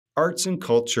Arts and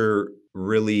culture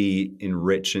really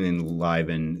enrich and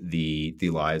enliven the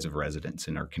lives of residents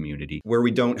in our community. Where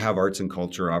we don't have arts and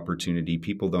culture opportunity,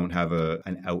 people don't have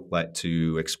an outlet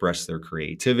to express their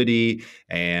creativity,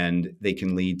 and they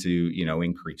can lead to,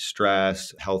 increased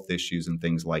stress, health issues, and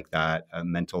things like that.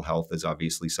 Mental health is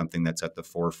obviously something that's at the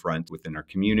forefront within our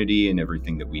community and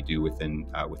everything that we do within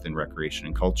recreation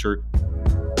and culture.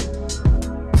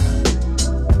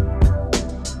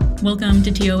 Welcome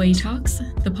to TOA Talks,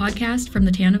 the podcast from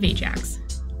the Town of Ajax.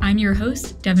 I'm your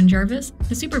host, Devon Jarvis,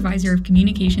 the Supervisor of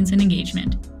Communications and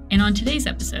Engagement. And on today's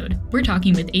episode, we're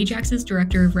talking with Ajax's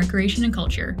Director of Recreation and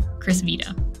Culture, Chris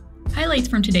Vida. Highlights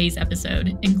from today's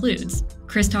episode includes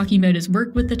Chris talking about his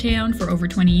work with the town for over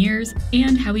 20 years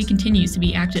and how he continues to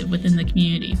be active within the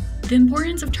community. The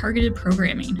importance of targeted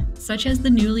programming, such as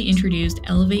the newly introduced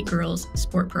Elevate Girls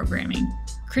sport programming.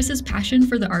 Chris's passion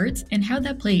for the arts and how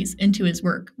that plays into his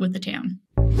work with the town.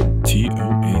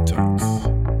 TOA Talks.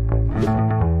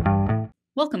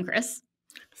 Welcome, Chris.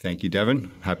 Thank you, Devon.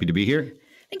 Happy to be here.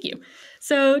 Thank you.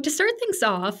 So to start things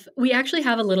off, we actually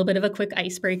have a little bit of a quick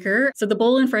icebreaker. So the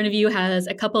bowl in front of you has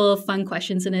a couple of fun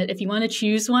questions in it. If you want to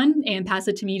choose one and pass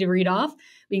it to me to read off,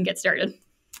 we can get started.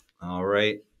 All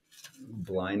right.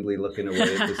 Blindly looking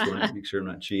away at this one. Make sure I'm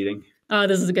not cheating. Oh,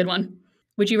 this is a good one.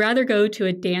 Would you rather go to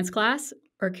a dance class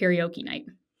or karaoke night?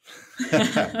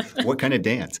 What kind of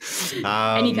dance?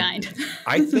 Any kind.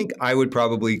 I think I would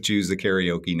probably choose the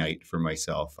karaoke night for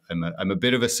myself. I'm a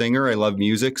bit of a singer. I love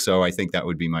music, so I think that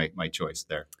would be my choice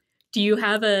there. Do you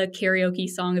have a karaoke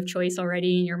song of choice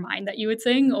already in your mind that you would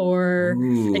sing, or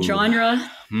a genre?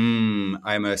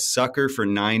 I'm a sucker for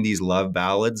 90s love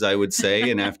ballads, I would say.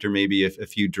 And after maybe a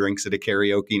few drinks at a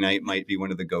karaoke night might be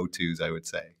one of the go-tos, I would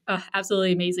say. Oh,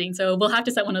 absolutely amazing. So we'll have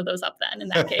to set one of those up then in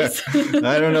that case.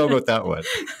 I don't know about that one.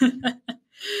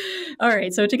 All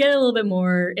right. So to get a little bit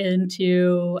more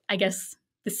into, I guess,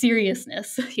 the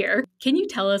seriousness here, can you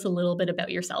tell us a little bit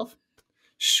about yourself?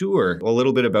 Sure. Well, a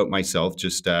little bit about myself,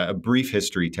 just a brief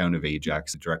history. Town of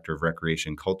Ajax, Director of Recreation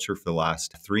and Culture for the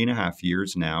last 3.5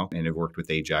 years now, and I've worked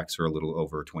with Ajax for a little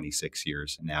over 26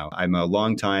 years now. I'm a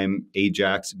longtime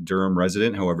Ajax Durham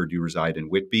resident, however, do reside in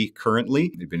Whitby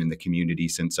currently. I've been in the community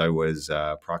since I was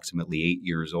approximately 8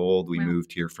 years old. We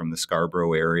moved here from the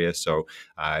Scarborough area, so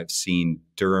I've seen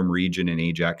Durham region and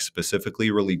Ajax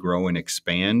specifically really grow and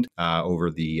expand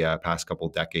over the past couple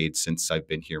decades since I've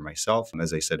been here myself.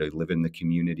 As I said, I live in the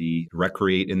community,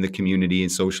 recreate in the community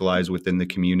and socialize within the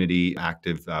community,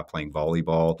 active playing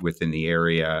volleyball within the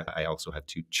area. I also have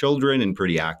 2 children and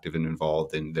pretty active and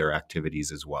involved in their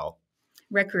activities as well.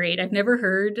 Recreate. I've never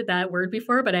heard that word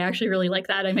before, but I actually really like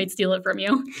that. I might steal it from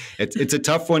you. It's a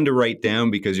tough one to write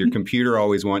down because your computer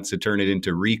always wants to turn it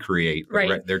into recreate.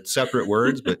 Right. They're separate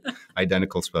words, but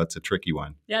identical. So that's a tricky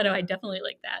one. Yeah, no, I definitely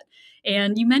like that.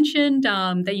 And you mentioned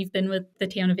that you've been with the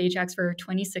Town of Ajax for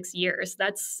 26 years.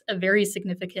 That's a very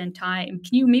significant time.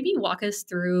 Can you maybe walk us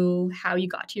through how you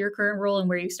got to your current role and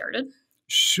where you started?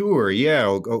 Sure. Yeah.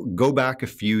 I'll go back a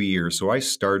few years. So I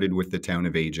started with the Town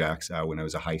of Ajax when I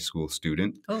was a high school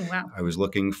student. Oh, wow. I was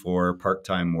looking for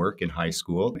part-time work in high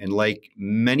school. And like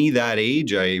many that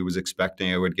age, I was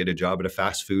expecting I would get a job at a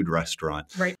fast food restaurant.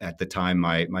 Right. At the time,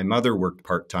 my mother worked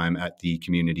part-time at the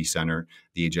community center,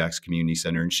 the Ajax Community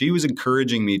Center, and she was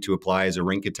encouraging me to apply as a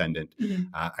rink attendant.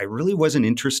 Mm-hmm. I really wasn't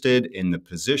interested in the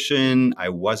position. I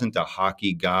wasn't a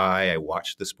hockey guy. I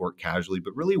watched the sport casually,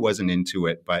 but really wasn't into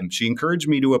it. But she encouraged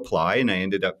me to apply, and I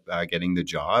ended up getting the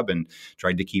job and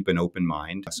tried to keep an open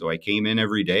mind. So I came in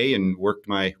every day and worked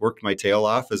my tail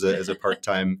off as a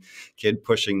part-time kid,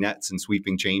 pushing nets and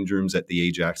sweeping change rooms at the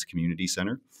Ajax Community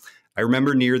Center. I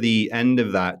remember near the end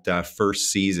of that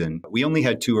first season, we only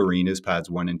had 2 arenas, pads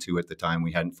 1 and 2 at the time.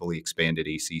 We hadn't fully expanded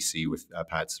ACC with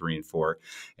pads 3 and 4.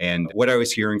 And what I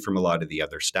was hearing from a lot of the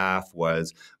other staff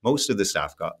was most of the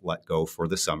staff got let go for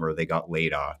the summer. They got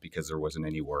laid off because there wasn't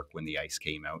any work when the ice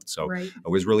came out. So Right. I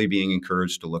was really being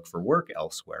encouraged to look for work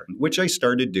elsewhere, which I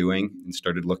started doing and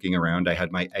started looking around. I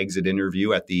had my exit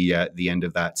interview at the end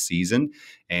of that season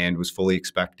and was fully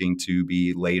expecting to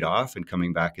be laid off and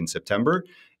coming back in September.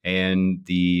 And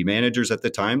the managers at the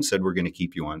time said, we're going to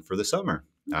keep you on for the summer.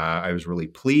 I was really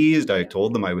pleased. I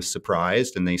told them I was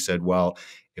surprised. And they said, well,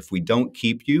 if we don't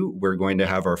keep you, we're going to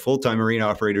have our full-time arena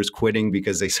operators quitting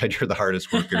because they said you're the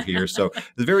hardest worker here. So it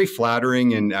was very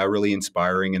flattering and really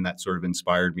inspiring. And that sort of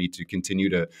inspired me to continue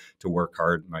to work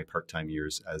hard my part-time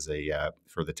years as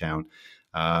for the town.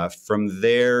 From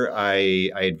there, I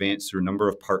advanced through a number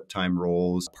of part-time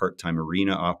roles, part-time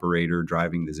arena operator,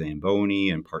 driving the Zamboni,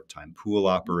 and part-time pool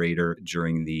operator.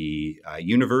 During the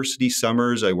university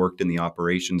summers, I worked in the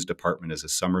operations department as a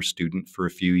summer student for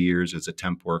a few years as a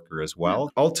temp worker as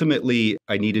well. Yeah. Ultimately,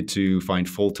 I needed to find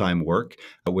full-time work.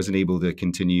 I wasn't able to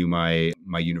continue my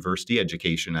university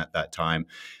education at that time.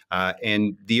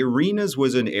 And the arenas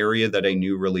was an area that I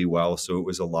knew really well, so it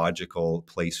was a logical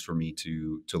place for me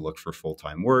to look for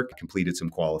full-time work. I completed some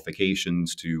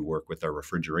qualifications to work with our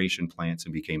refrigeration plants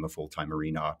and became a full-time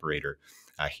arena operator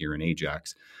here in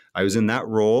Ajax. I was in that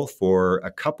role for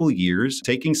a couple years,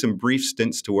 taking some brief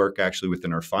stints to work actually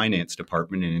within our finance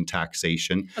department and in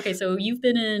taxation. Okay, so you've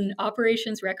been in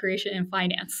operations, recreation, and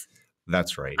finance.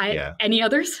 That's right. Yeah. Any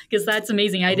others? Because that's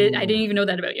amazing. I didn't even know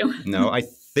that about you. No,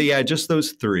 just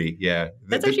those three. Yeah.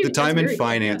 The time in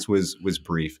finance was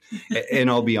brief. And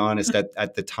I'll be honest,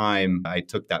 at the time I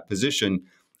took that position,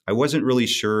 I wasn't really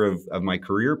sure of my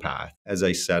career path. As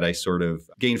I said, I sort of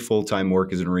gained full-time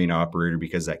work as an arena operator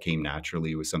because that came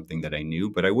naturally. It was something that I knew,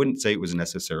 but I wouldn't say it was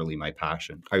necessarily my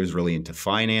passion. I was really into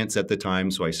finance at the time,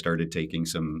 so I started taking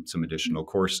some additional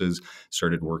courses,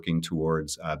 started working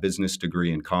towards a business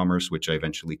degree in commerce, which I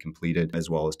eventually completed, as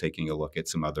well as taking a look at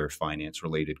some other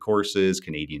finance-related courses,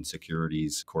 Canadian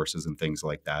securities courses and things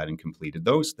like that, and completed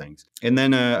those things. And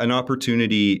then an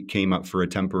opportunity came up for a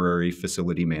temporary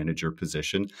facility manager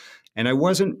position. And I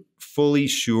wasn't fully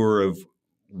sure of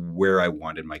where I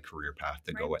wanted my career path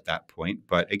to go at that point.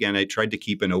 But again, I tried to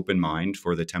keep an open mind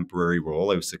for the temporary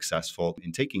role. I was successful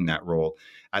in taking that role.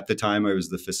 At the time, I was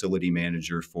the facility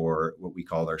manager for what we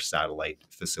call our satellite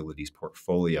facilities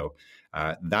portfolio.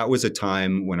 That was a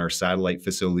time when our satellite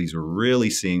facilities were really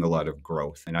seeing a lot of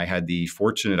growth. And I had the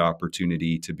fortunate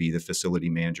opportunity to be the facility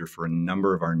manager for a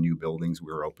number of our new buildings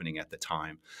we were opening at the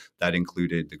time. That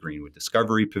included the Greenwood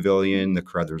Discovery Pavilion, the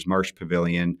Carruthers Marsh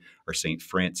Pavilion, our St.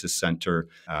 Francis Center,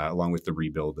 along with the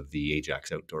rebuild of the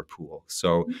Ajax outdoor pool.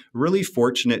 So really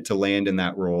fortunate to land in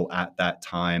that role at that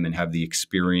time and have the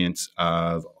experience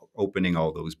of opening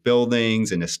all those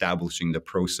buildings and establishing the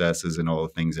processes and all the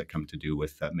things that come to do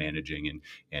with managing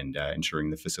and ensuring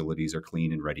the facilities are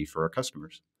clean and ready for our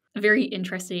customers. A very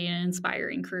interesting and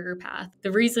inspiring career path.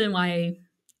 The reason why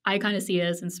I kind of see it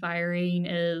as inspiring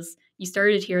is you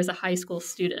started here as a high school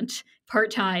student,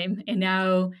 part-time, and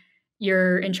now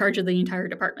you're in charge of the entire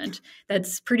department.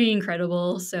 That's pretty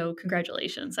incredible. So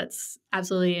congratulations. That's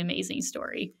absolutely an amazing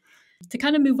story. To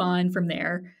kind of move on from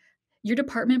there, your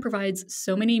department provides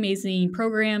so many amazing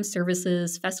programs,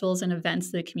 services, festivals, and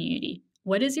events to the community.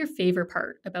 What is your favorite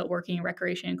part about working in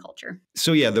recreation and culture?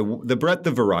 So yeah, the breadth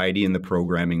of variety in the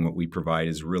programming, what we provide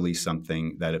is really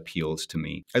something that appeals to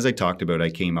me. As I talked about,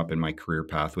 I came up in my career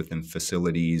path within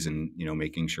facilities and,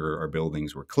 making sure our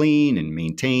buildings were clean and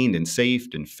maintained and safe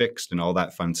and fixed and all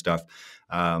that fun stuff.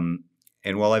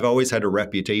 And while I've always had a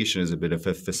reputation as a bit of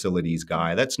a facilities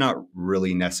guy, that's not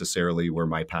really necessarily where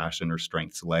my passion or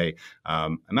strengths lay.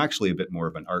 I'm actually a bit more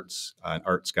of an arts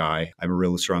guy. I'm a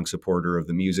real strong supporter of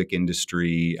the music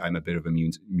industry. I'm a bit of a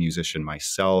musician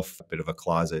myself, a bit of a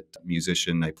closet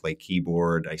musician. I play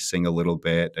keyboard. I sing a little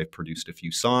bit. I've produced a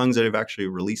few songs that I've actually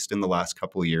released in the last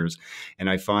couple of years. And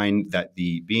I find that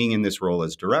being in this role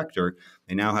as director,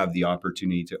 I now have the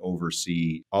opportunity to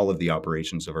oversee all of the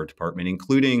operations of our department,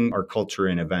 including our culture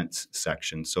and events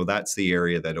section. So that's the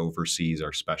area that oversees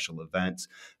our special events,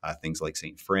 things like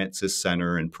St. Francis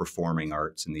Center and performing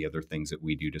arts and the other things that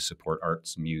we do to support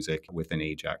arts and music within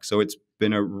Ajax. So it's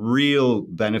been a real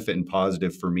benefit and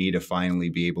positive for me to finally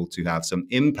be able to have some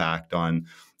impact on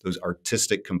those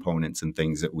artistic components and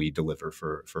things that we deliver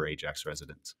for Ajax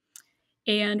residents.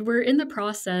 And we're in the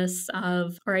process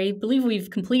of, or I believe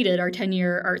we've completed our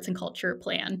 10-year arts and culture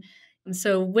plan. And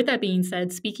so with that being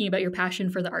said, speaking about your passion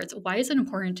for the arts, why is it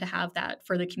important to have that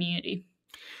for the community?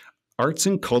 Arts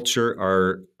and culture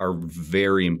are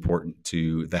very important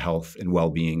to the health and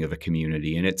well-being of a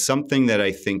community. And it's something that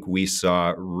I think we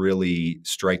saw really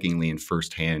strikingly and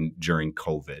firsthand during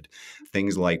COVID.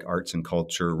 Things like arts and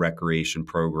culture, recreation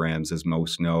programs, as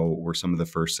most know, were some of the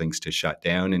first things to shut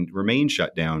down and remain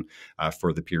shut down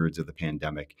for the periods of the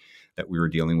pandemic that we were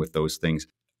dealing with those things.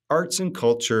 Arts and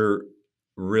culture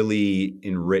really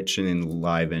enrich and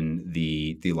enliven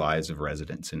the lives of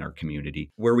residents in our community.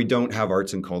 Where we don't have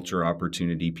arts and culture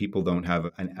opportunity, people don't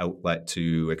have an outlet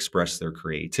to express their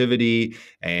creativity,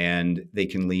 and they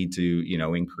can lead to,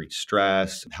 increased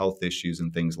stress, health issues,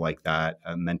 and things like that.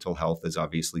 Mental health is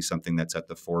obviously something that's at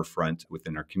the forefront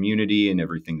within our community and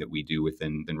everything that we do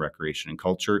within recreation and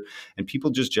culture. And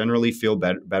people just generally feel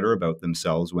better about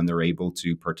themselves when they're able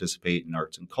to participate in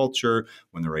arts and culture,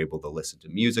 when they're able to listen to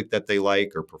music that they like,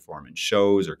 like or perform in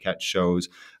shows or catch shows.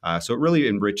 So it really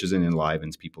enriches and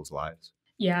enlivens people's lives.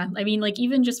 Yeah, I mean, like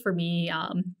even just for me,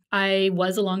 I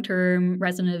was a long-term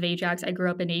resident of Ajax. I grew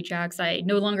up in Ajax. I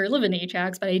no longer live in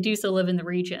Ajax, but I do still live in the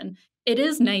region. It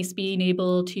is nice being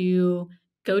able to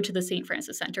go to the St.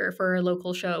 Francis Center for a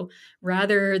local show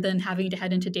rather than having to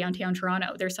head into downtown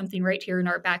Toronto. There's something right here in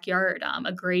our backyard,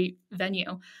 a great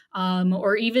venue,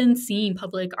 or even seeing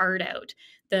public art out.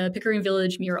 The Pickering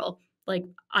Village mural, like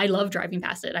I love driving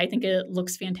past it. I think it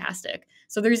looks fantastic.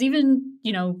 So there's even,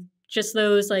 just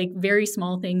those like very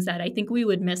small things that I think we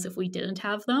would miss if we didn't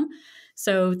have them.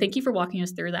 So thank you for walking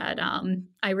us through that.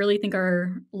 I really think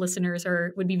our listeners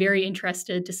would be very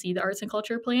interested to see the arts and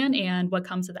culture plan and what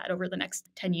comes of that over the next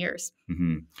 10 years.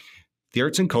 Mm-hmm. The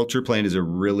Arts and Culture Plan is a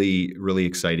really, really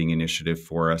exciting initiative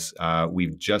for us.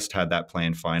 We've just had that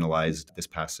plan finalized this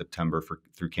past September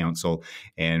through Council,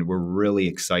 and we're really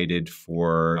excited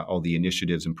for all the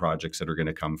initiatives and projects that are going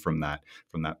to come from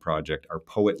that project. Our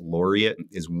Poet Laureate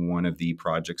is one of the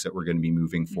projects that we're going to be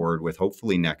moving forward with,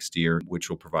 hopefully next year, which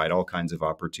will provide all kinds of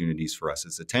opportunities for us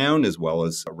as a town, as well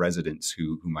as residents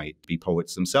who might be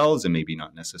poets themselves and maybe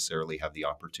not necessarily have the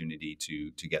opportunity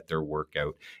to get their work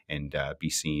out and be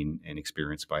seen and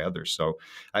experienced by others. So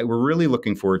we're really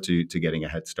looking forward to getting a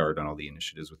head start on all the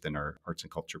initiatives within our Arts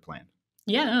and Culture Plan.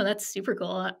 Yeah, no, that's super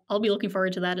cool. I'll be looking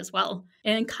forward to that as well.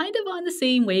 And kind of on the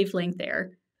same wavelength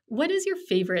there, what is your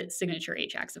favorite signature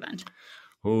Ajax event?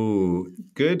 Oh,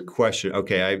 good question.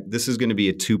 Okay, this is going to be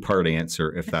a two-part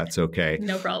answer, if that's okay.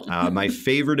 No problem. My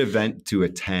favorite event to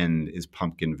attend is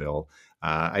Pumpkinville.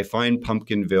 I find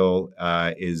Pumpkinville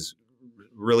is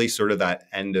really sort of that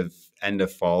end of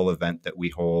fall event that we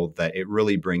hold, that it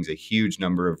really brings a huge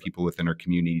number of people within our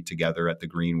community together at the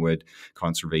Greenwood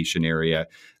Conservation Area.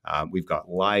 We've got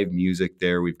live music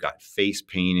there. We've got face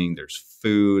painting. There's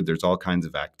food. There's all kinds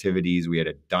of activities. We had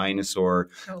a dinosaur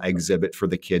exhibit for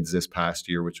the kids this past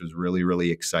year, which was really, really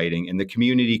exciting. And the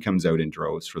community comes out in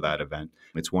droves for that event.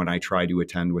 It's one I try to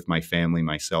attend with my family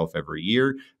myself every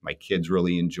year. My kids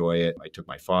really enjoy it. I took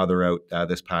my father out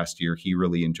this past year. He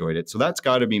really enjoyed it. So that's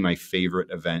got to be my favorite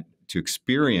event to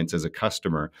experience as a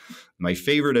customer. My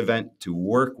favorite event to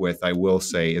work with, I will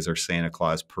say, is our Santa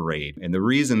Claus Parade. And the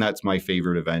reason that's my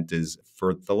favorite event is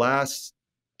for the last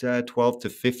 12 to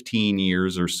 15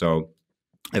 years or so,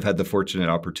 I've had the fortunate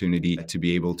opportunity to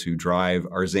be able to drive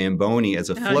our Zamboni as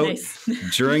a float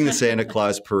during the Santa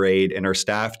Claus Parade, and our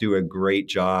staff do a great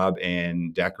job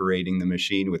in decorating the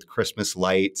machine with Christmas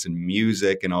lights and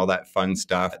music and all that fun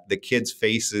stuff. The kids'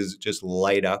 faces just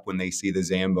light up when they see the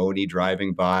Zamboni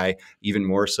driving by, even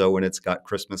more so when it's got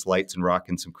Christmas lights and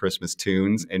rocking some Christmas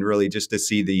tunes, and really just to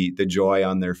see the joy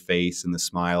on their face and the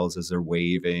smiles as they're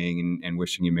waving and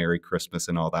wishing you Merry Christmas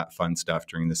and all that fun stuff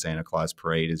during the Santa Claus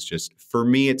Parade is just, for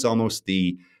me, it's almost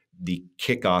the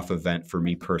kickoff event for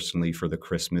me personally for the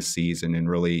Christmas season, and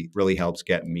really helps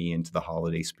get me into the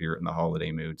holiday spirit and the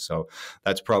holiday mood. So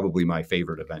that's probably my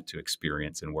favorite event to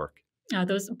experience and work.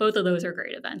 Both of those are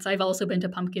great events. I've also been to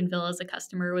Pumpkinville as a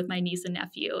customer with my niece and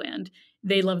nephew, and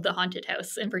they loved the haunted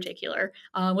house in particular,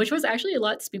 which was actually a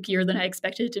lot spookier than I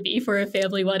expected it to be for a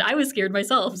family one. I was scared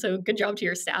myself, so good job to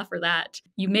your staff for that.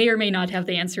 You may or may not have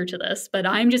the answer to this, but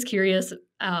I'm just curious,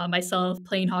 myself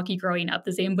playing hockey growing up,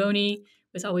 the Zamboni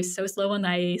was always so slow on the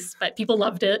ice, but people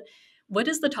loved it. What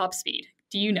is the top speed?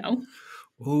 Do you know?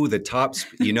 Oh, the tops,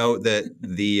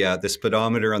 the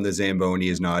speedometer on the Zamboni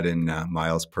is not in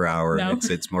miles per hour. No.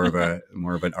 It's more of an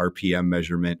RPM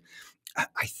measurement.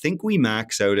 I think we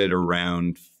max out at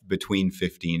around between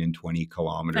 15 and 20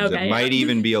 kilometers. Okay, it might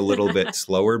even be a little bit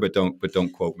slower, but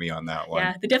don't quote me on that one.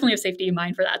 Yeah, they definitely have safety in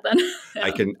mind for that then.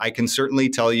 Yeah. I can certainly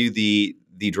tell you the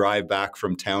drive back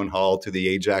from Town Hall to the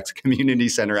Ajax Community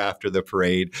Center after the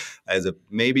parade as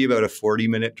maybe about a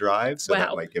 40-minute drive. So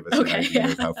that might give us an idea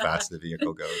of how fast the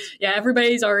vehicle goes. Yeah,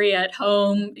 everybody's already at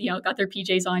home, got their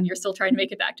PJs on. You're still trying to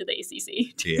make it back to the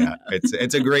ACC. Yeah,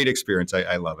 it's a great experience.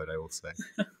 I love it, I will say.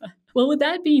 Well, with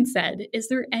that being said, is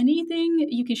there anything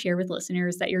you can share with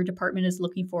listeners that your department is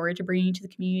looking forward to bringing to the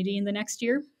community in the next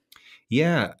year?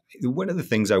 Yeah, one of the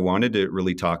things I wanted to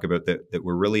really talk about that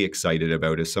we're really excited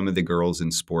about is some of the girls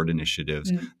in sport initiatives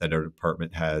that our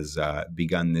department has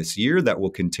begun this year that will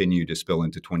continue to spill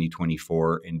into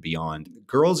 2024 and beyond.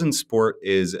 Girls in Sport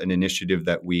is an initiative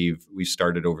that we've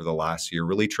started over the last year,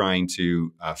 really trying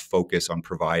to focus on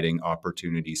providing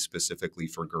opportunities specifically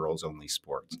for girls-only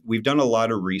sports. We've done a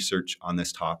lot of research on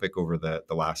this topic over the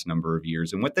last number of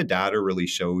years, and what the data really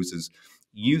shows is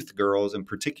youth girls, and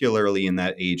particularly in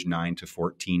that age 9 to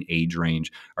 14 age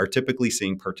range, are typically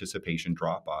seeing participation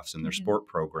drop-offs in their sport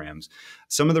programs.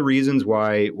 Some of the reasons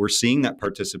why we're seeing that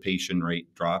participation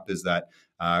rate drop is that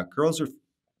girls are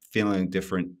feeling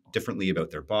differently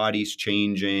about their bodies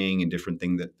changing and different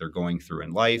things that they're going through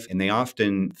in life. And they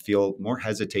often feel more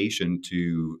hesitation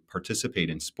to participate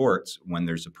in sports when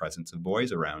there's a presence of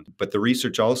boys around. But the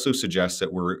research also suggests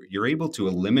that you're able to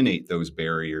eliminate those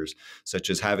barriers, such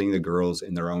as having the girls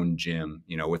in their own gym,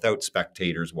 without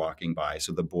spectators walking by.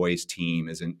 So the boys team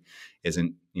isn't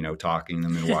talking to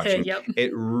them and watching. Yep.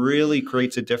 It really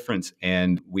creates a difference.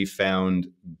 And we found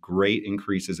great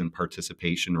increases in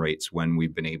participation rates when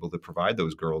we've been able to provide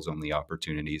those girls only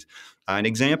opportunities. An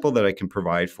example that I can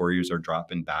provide for you is our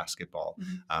drop-in basketball.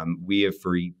 We have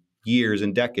for years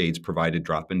and decades provided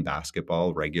drop-in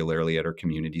basketball regularly at our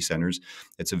community centers.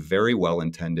 It's a very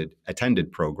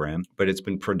attended program, but it's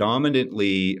been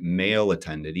predominantly male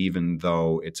attended, even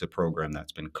though it's a program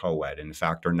that's been co-ed. In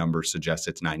fact, our numbers suggest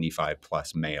it's 95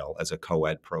 plus male as a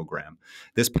co-ed program.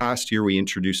 This past year, we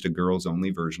introduced a girls only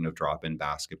version of drop-in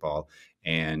basketball,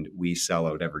 and we sell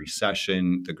out every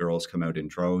session. The girls come out in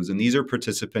droves, and these are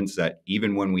participants that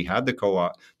even when we had the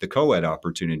co-ed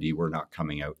opportunity, were not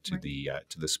coming out to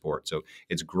the sport. So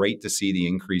it's great to see the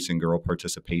increase in girl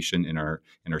participation in our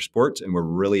sports, and we're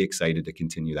really excited to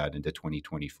continue that into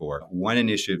 2024. One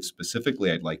initiative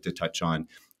specifically I'd like to touch on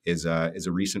is a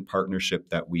recent partnership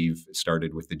that we've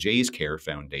started with the Jays Care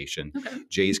Foundation. Okay.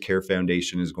 Jays Care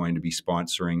Foundation is going to be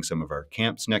sponsoring some of our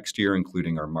camps next year,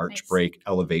 including our March Break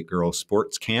Elevate Girls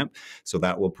Sports Camp. So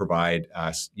that will provide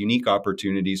us unique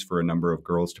opportunities for a number of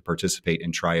girls to participate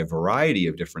and try a variety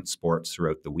of different sports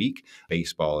throughout the week,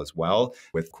 baseball as well,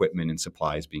 with equipment and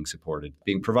supplies being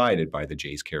provided by the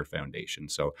Jays Care Foundation.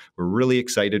 So we're really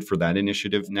excited for that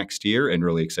initiative next year and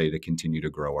really excited to continue to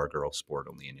grow our girls sport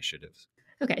only initiatives.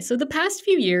 Okay, so the past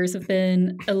few years have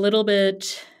been a little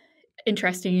bit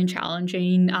interesting and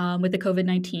challenging with the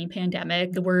COVID-19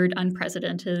 pandemic. The word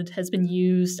unprecedented has been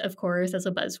used, of course, as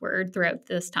a buzzword throughout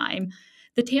this time.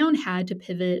 The town had to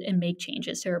pivot and make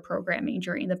changes to our programming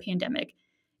during the pandemic.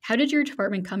 How did your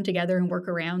department come together and work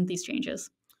around these changes?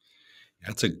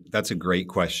 That's a great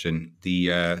question. The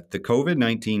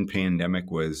COVID-19 pandemic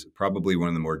was probably one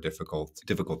of the more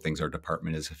difficult things our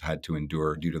department has had to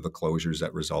endure due to the closures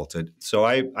that resulted. So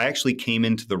I actually came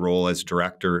into the role as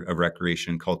Director of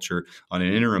Recreation and Culture on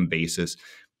an interim basis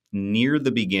near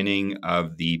the beginning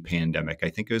of the pandemic. I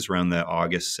think it was around the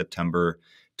August, September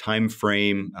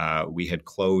timeframe. We had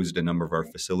closed a number of our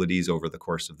facilities over the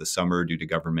course of the summer due to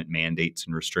government mandates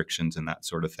and restrictions and that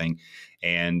sort of thing.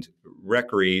 And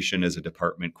recreation as a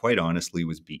department, quite honestly,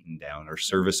 was beaten down. Our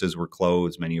services were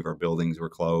closed. Many of our buildings were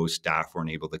closed. Staff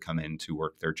weren't able to come in to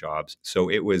work their jobs. So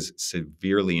it was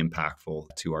severely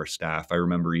impactful to our staff. I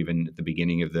remember even at the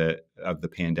beginning of the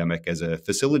pandemic as a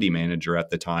facility manager at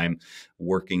the time,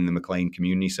 working the McLean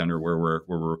Community Center where we're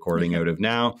recording out of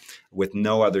now, with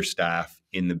no other staff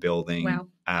in the building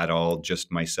at all,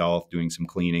 just myself doing some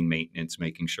cleaning, maintenance,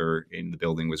 making sure the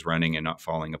building was running and not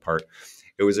falling apart.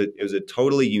 It was a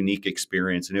totally unique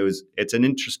experience, and it's an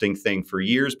interesting thing. For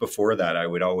years before that,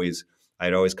 I'd always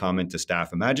comment to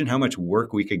staff, imagine how much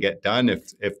work we could get done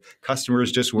if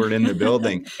customers just weren't in the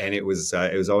building. And it was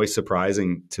always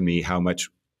surprising to me how much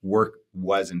work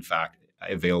was in fact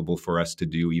available for us to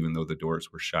do, even though the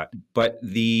doors were shut. But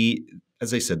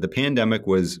as I said, the pandemic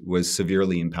was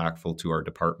severely impactful to our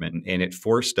department, and it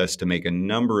forced us to make a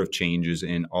number of changes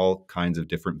in all kinds of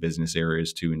different business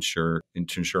areas to ensure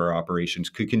our operations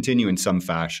could continue in some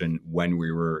fashion when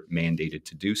we were mandated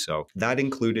to do so. That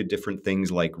included different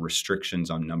things like restrictions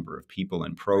on number of people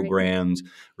and programs,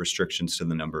 restrictions to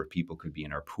the number of people could be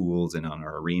in our pools and on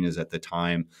our arenas at the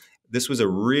time. This was a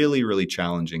really, really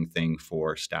challenging thing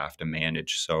for staff to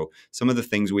manage. So some of the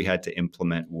things we had to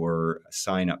implement were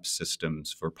sign-up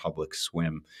systems for public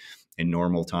swim. In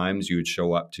normal times, you would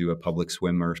show up to a public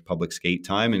swim or public skate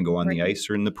time and go on the ice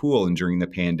or in the pool. And during the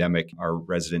pandemic, our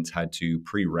residents had to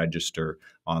pre-register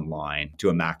online to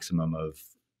a maximum of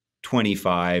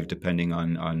 25, depending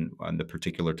on the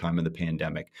particular time of the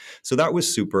pandemic. So that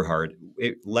was super hard.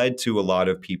 It led to a lot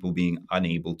of people being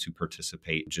unable to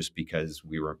participate just because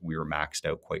we were maxed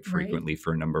out quite frequently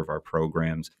for a number of our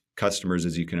programs. Customers,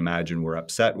 as you can imagine, were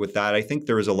upset with that. I think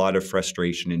there was a lot of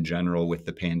frustration in general with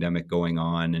the pandemic going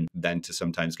on, and then to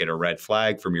sometimes get a red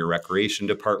flag from your recreation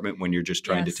department when you're just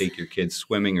trying to take your kids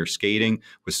swimming or skating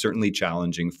was certainly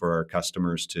challenging for our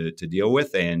customers to deal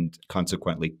with, and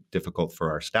consequently difficult for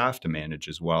our staff to manage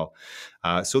as well.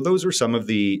 So those were some of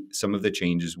the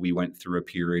changes. We went through a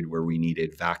period where we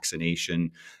needed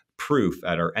vaccination proof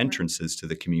at our entrances to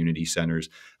the community centers.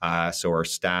 So our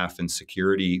staff and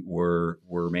security were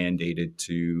mandated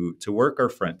to work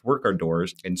our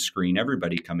doors and screen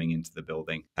everybody coming into the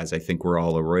building. As I think we're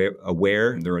all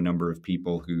aware, there are a number of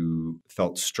people who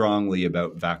felt strongly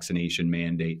about vaccination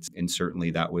mandates, and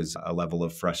certainly that was a level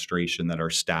of frustration that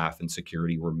our staff and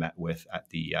security were met with at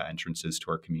the entrances to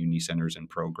our community centers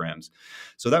and programs.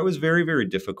 So that was very, very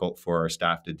difficult for our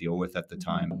staff to deal with at the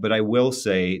time. But I will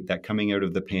say that coming out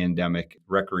of the pandemic,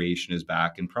 recreation is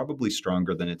back and probably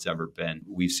stronger than it's ever been.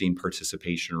 We've seen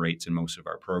participation rates in most of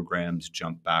our programs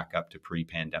jump back up to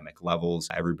pre-pandemic levels.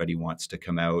 Everybody wants to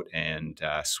come out and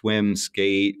swim,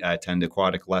 skate, attend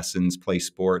aquatic lessons, play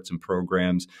sports and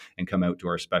programs, and come out to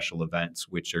our special events,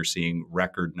 which are seeing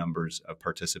record numbers of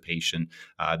participation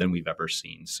than we've ever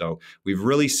seen. So we've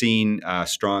really seen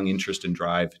strong interest and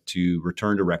drive to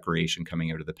return to recreation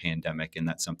coming out of the pandemic, and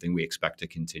that's something we expect to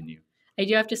continue. I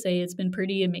do have to say it's been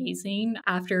pretty amazing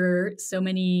after so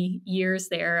many years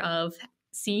there of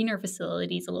seeing our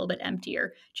facilities a little bit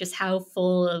emptier, just how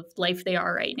full of life they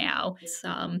are right now. It's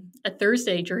a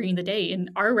Thursday during the day and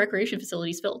our recreation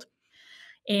facility is filled.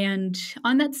 And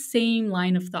on that same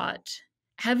line of thought,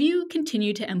 have you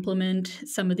continued to implement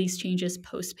some of these changes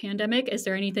post-pandemic? Is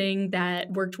there anything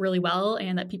that worked really well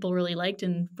and that people really liked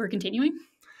and we're continuing?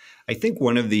 I think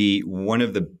one of the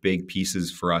big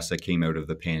pieces for us that came out of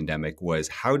the pandemic was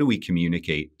how do we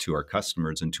communicate to our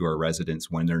customers and to our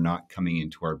residents when they're not coming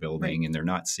into our building and they're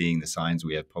not seeing the signs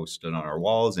we have posted on our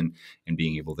walls and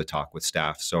being able to talk with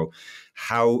staff. So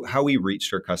how we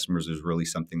reached our customers is really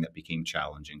something that became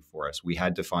challenging for us. We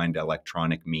had to find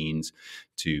electronic means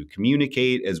to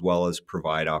communicate as well as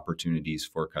provide opportunities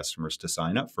for customers to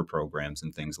sign up for programs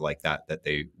and things like that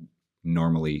they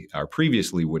normally or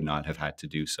previously would not have had to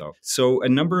do so. So a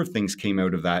number of things came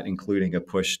out of that, including a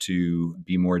push to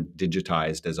be more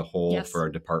digitized as a whole for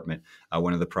our department.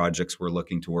 One of the projects we're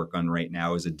looking to work on right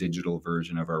now is a digital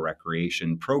version of our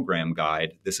recreation program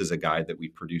guide. This is a guide that we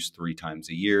produce 3 times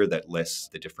a year that lists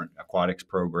the different aquatics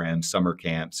programs, summer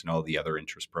camps, and all the other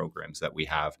interest programs that we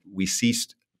have. We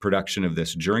ceased production of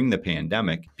this during the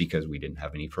pandemic because we didn't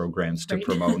have any programs to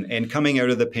promote. And coming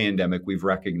out of the pandemic, we've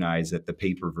recognized that the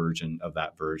paper version of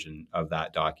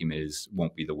that document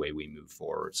won't be the way we move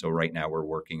forward. So right now we're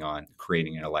working on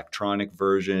creating an electronic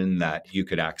version that you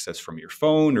could access from your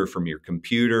phone or from your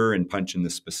computer and punch in the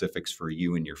specifics for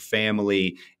you and your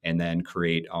family, and then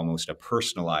create almost a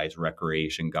personalized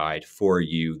recreation guide for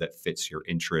you that fits your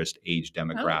interest, age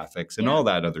demographics, and all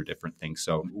that other different things.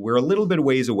 So we're a little bit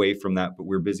ways away from that, but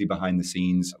we're busy behind the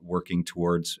scenes working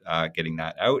towards getting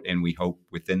that out. And we hope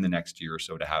within the next year or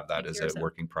so to have that as a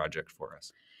working project for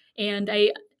us. And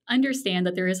I understand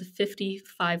that there is a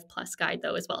 55 plus guide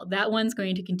though as well. That one's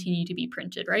going to continue to be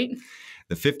printed, right?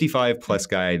 The 55 plus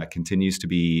guide continues to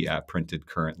be printed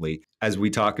currently. As we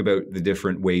talk about the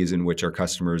different ways in which our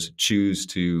customers choose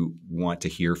to want to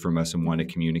hear from us and want to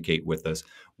communicate with us,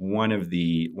 one of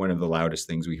the loudest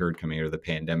things we heard coming out of the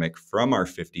pandemic from our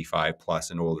 55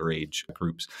 plus and older age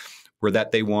groups were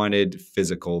that they wanted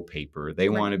physical paper. They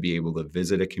want to be able to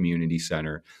visit a community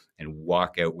center and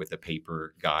walk out with a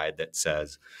paper guide that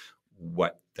says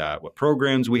what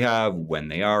programs we have, when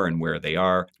they are, and where they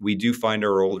are. We do find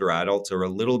our older adults are a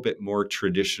little bit more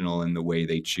traditional in the way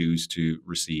they choose to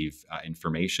receive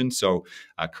information. So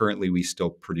currently, we still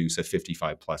produce a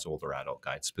 55 plus older adult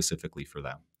guide specifically for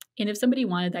them. And if somebody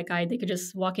wanted that guide, they could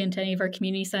just walk into any of our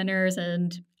community centers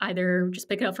and either just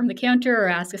pick it up from the counter or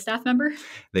ask a staff member?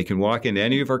 They can walk into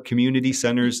any of our community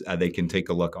centers. They can take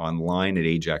a look online at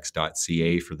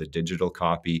ajax.ca for the digital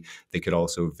copy. They could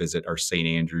also visit our St.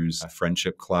 Andrews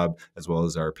Friendship Club as well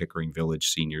as our Pickering Village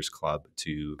Seniors Club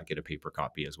to get a paper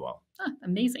copy as well.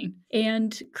 Amazing.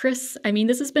 And Chris, I mean,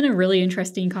 this has been a really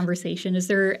interesting conversation. Is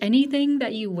there anything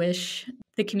that you wish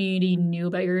the community knew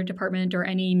about your department or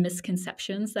any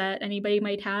misconceptions that anybody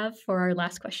might have for our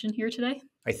last question here today?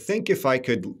 I think if I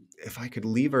could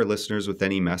leave our listeners with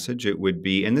any message, it would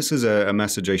be, and this is a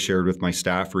message I shared with my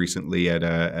staff recently at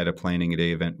a planning a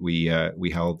day event we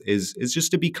held, is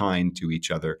just to be kind to each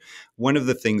other. One of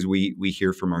the things we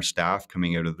hear from our staff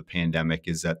coming out of the pandemic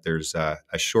is that there's a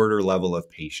shorter level of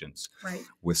patience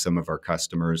with some of our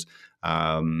customers.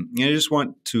 And I just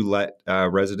want to let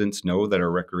residents know that our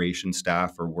recreation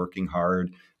staff are working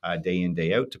hard day in,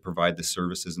 day out to provide the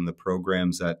services and the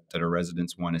programs that our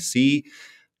residents want to see.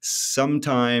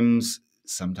 Sometimes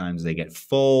they get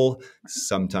full.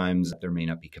 Sometimes there may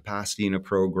not be capacity in a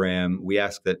program. We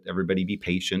ask that everybody be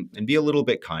patient and be a little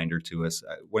bit kinder to us.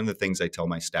 One of the things I tell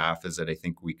my staff is that I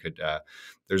think we could,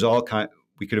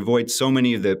 We could avoid so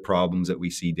many of the problems that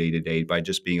we see day to day by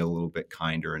just being a little bit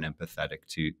kinder and empathetic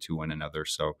to one another.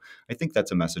 So I think that's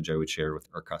a message I would share with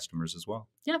our customers as well.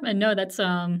 Yeah, and no, that's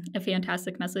a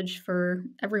fantastic message for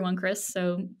everyone, Chris.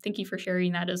 So thank you for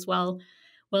sharing that as well.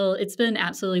 Well, it's been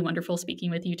absolutely wonderful speaking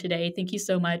with you today. Thank you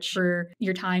so much for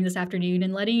your time this afternoon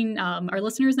and letting our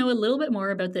listeners know a little bit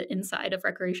more about the inside of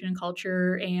recreation and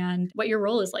culture and what your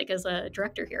role is like as a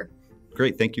director here.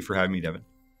 Great. Thank you for having me, Devon.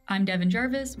 I'm Devon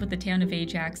Jarvis with the Town of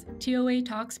Ajax TOA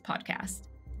Talks podcast.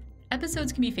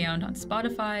 Episodes can be found on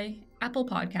Spotify, Apple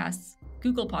Podcasts,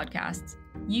 Google Podcasts,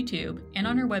 YouTube, and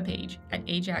on our webpage at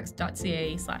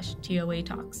ajax.ca/TOA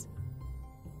Talks.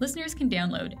 Listeners can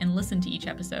download and listen to each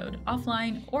episode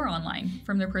offline or online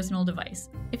from their personal device.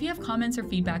 If you have comments or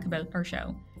feedback about our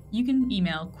show, you can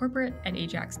email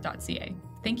corporate@ajax.ca.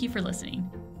 Thank you for listening,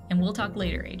 and we'll talk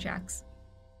later, Ajax.